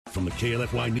From the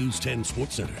KLFY News 10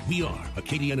 Sports Center, we are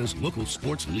Acadiana's local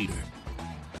sports leader.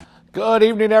 Good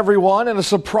evening, everyone. And a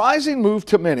surprising move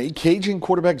to many, Cajun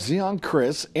quarterback Zeon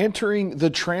Chriss entering the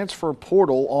transfer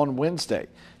portal on Wednesday.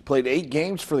 He played 8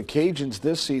 games for the Cajuns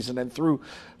this season and threw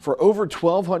for over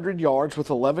 1,200 yards with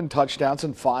 11 touchdowns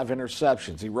and 5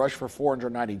 interceptions. He rushed for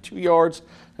 492 yards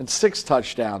and 6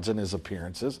 touchdowns in his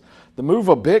appearances. The move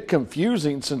a bit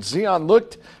confusing since Zeon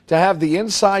looked to have the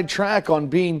inside track on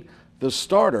being the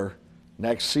starter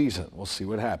next season. We'll see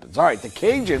what happens. All right, the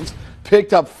Cajuns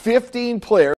picked up 15 players.